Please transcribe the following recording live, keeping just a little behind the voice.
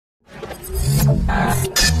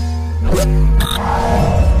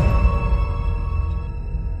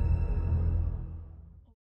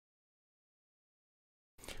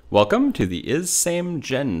Welcome to the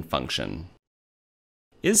isSameGen function.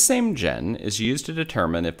 IsSameGen is used to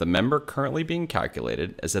determine if the member currently being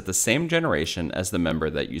calculated is at the same generation as the member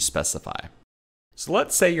that you specify. So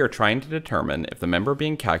let's say you're trying to determine if the member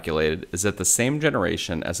being calculated is at the same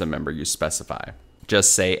generation as a member you specify.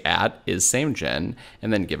 Just say at isSameGen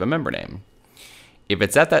and then give a member name. If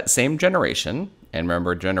it's at that same generation, and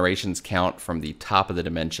remember generations count from the top of the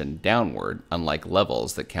dimension downward, unlike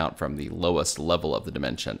levels that count from the lowest level of the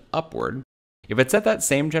dimension upward, if it's at that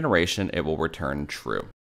same generation, it will return true.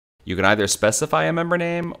 You can either specify a member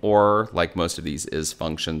name, or like most of these is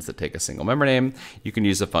functions that take a single member name, you can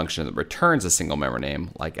use a function that returns a single member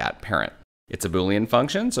name, like @parent. It's a Boolean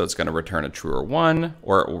function, so it's going to return a true or 1,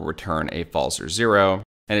 or it will return a false or 0,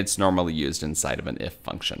 and it's normally used inside of an if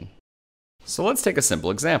function. So let's take a simple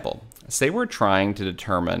example. Say we're trying to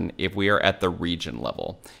determine if we are at the region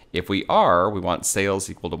level. If we are, we want sales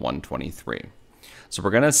equal to 123. So we're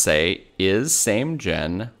going to say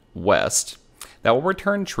isSameGen West. That will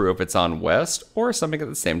return true if it's on West or something at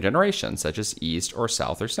the same generation, such as East or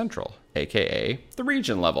South or Central, aka the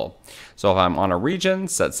region level. So if I'm on a region,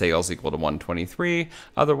 set sales equal to 123.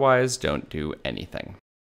 Otherwise, don't do anything.